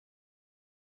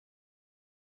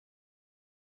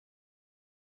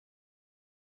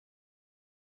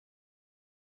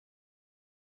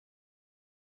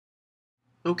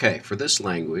Okay, for this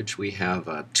language, we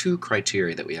have two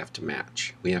criteria that we have to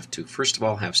match. We have to, first of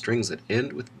all, have strings that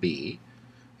end with B,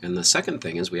 and the second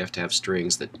thing is we have to have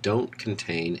strings that don't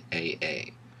contain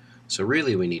AA. So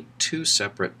really, we need two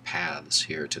separate paths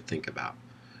here to think about.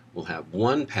 We'll have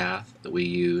one path that we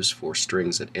use for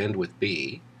strings that end with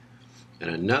B,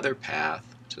 and another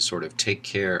path to sort of take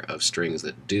care of strings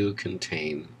that do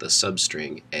contain the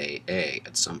substring AA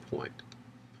at some point.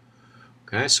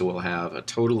 Okay, so we'll have a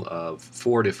total of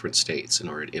 4 different states in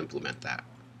order to implement that.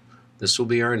 This will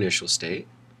be our initial state.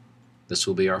 This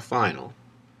will be our final.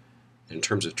 In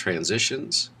terms of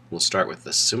transitions, we'll start with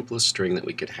the simplest string that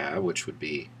we could have, which would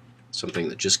be something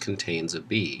that just contains a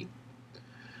B.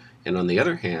 And on the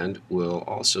other hand, we'll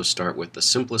also start with the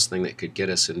simplest thing that could get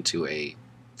us into a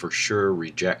for sure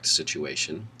reject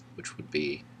situation, which would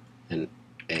be an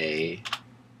A.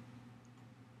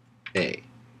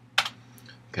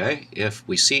 Okay, if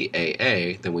we see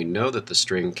AA, then we know that the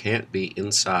string can't be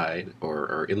inside,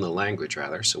 or in the language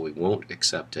rather, so we won't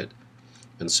accept it.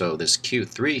 And so this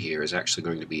Q3 here is actually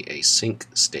going to be a sync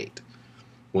state.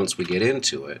 Once we get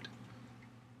into it,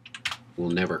 we'll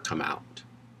never come out.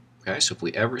 Okay, so if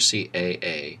we ever see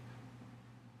AA,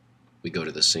 we go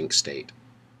to the sync state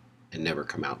and never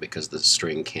come out because the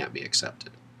string can't be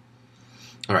accepted.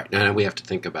 All right, now we have to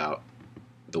think about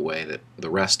the way that the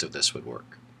rest of this would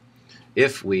work.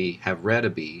 If we have read a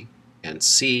B and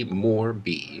see more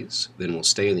B's, then we'll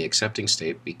stay in the accepting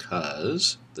state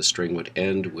because the string would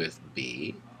end with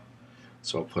B.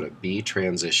 So I'll put a B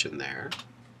transition there.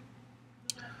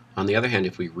 On the other hand,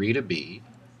 if we read a B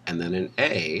and then an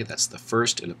A, that's the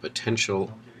first in a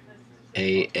potential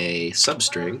AA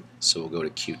substring, so we'll go to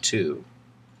Q2.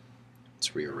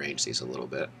 Let's rearrange these a little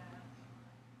bit.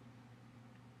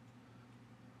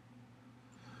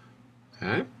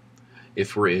 Okay.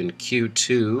 If we're in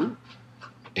Q2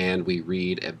 and we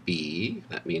read a B,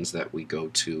 that means that we go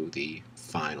to the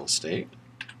final state.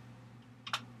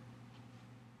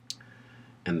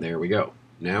 And there we go.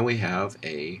 Now we have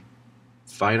a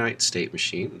finite state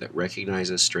machine that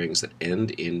recognizes strings that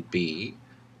end in B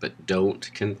but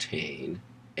don't contain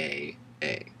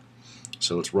AA.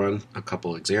 So let's run a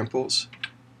couple examples.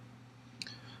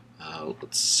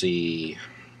 Let's see,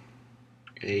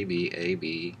 AB,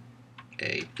 AB,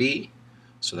 AB.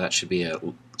 So that should be a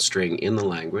string in the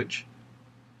language.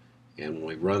 And when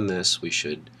we run this, we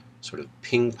should sort of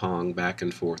ping pong back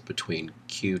and forth between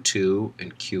Q2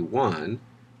 and Q1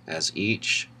 as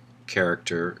each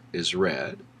character is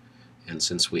read. And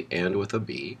since we end with a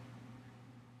B,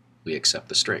 we accept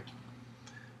the string.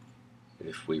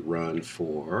 If we run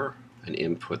for an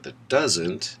input that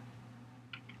doesn't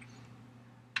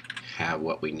have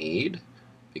what we need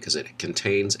because it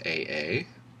contains AA,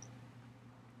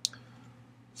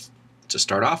 to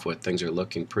start off with, things are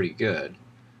looking pretty good,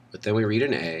 but then we read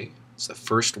an A. It's the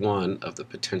first one of the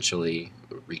potentially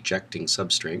rejecting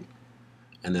substring,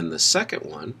 and then the second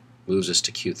one moves us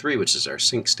to Q3, which is our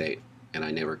sync state, and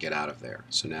I never get out of there.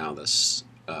 So now this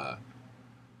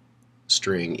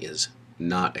string is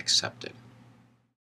not accepted.